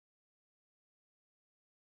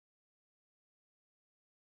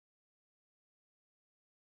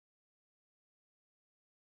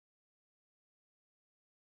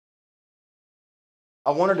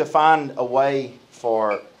I wanted to find a way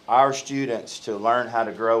for our students to learn how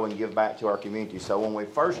to grow and give back to our community. So when we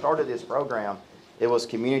first started this program, it was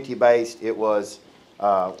community-based. It was,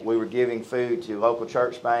 we were giving food to local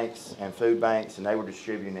church banks and food banks, and they were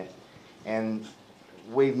distributing it. And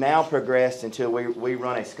we've now progressed until we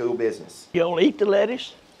run a school business. You'll eat the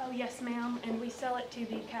lettuce? Oh, yes, ma'am. And we sell it to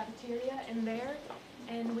the cafeteria in there.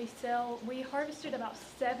 And we harvested about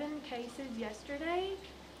 7 cases yesterday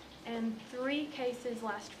and 3 cases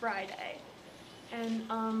last Friday.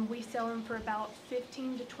 And we sell them for about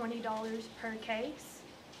 $15 to $20 per case.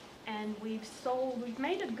 And we've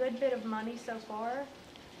made a good bit of money so far.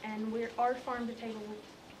 And our farm to table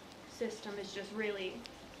system is just really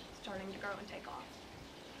starting to grow and take off.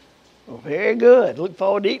 Well, very good. Look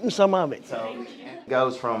forward to eating some of it. So it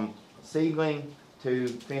goes from seedling to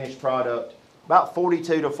finished product about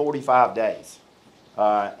 42 to 45 days.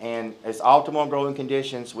 And it's optimal growing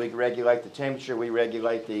conditions. We regulate the temperature, we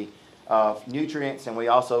regulate the nutrients, and we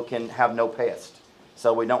also can have no pest.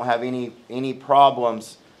 So we don't have any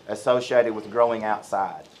problems associated with growing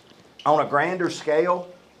outside. On a grander scale,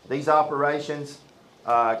 these operations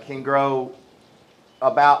can grow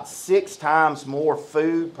about 6 times more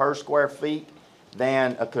food per square feet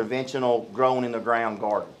than a conventional grown in the ground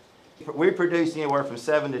garden. We produce anywhere from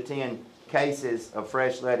 7 to 10 cases of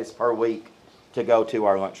fresh lettuce per week to go to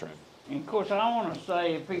our lunchroom. And of course, I want to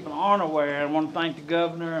say, if people aren't aware, I want to thank the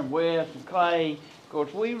governor and Wes and Clay. Of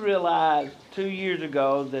course, we realized 2 years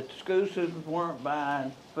ago that the school systems weren't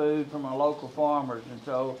buying food from our local farmers, and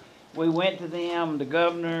so we went to them, the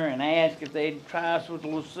governor, and asked if they'd try us with a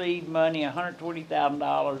little seed money,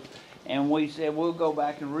 $120,000, and we said we'll go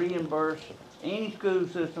back and reimburse any school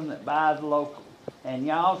system that buys local. And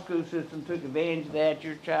y'all's school system took advantage of that.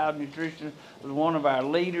 Your child nutrition was one of our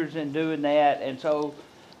leaders in doing that, and so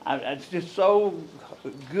it's just so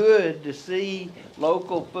good to see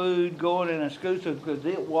local food going in a school system, because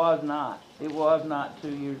it was not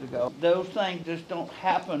 2 years ago. Those things just don't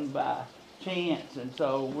happen by chance, and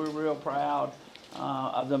so we're real proud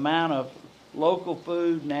of the amount of local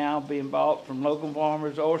food now being bought from local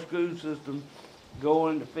farmers or school systems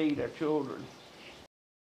going to feed our children.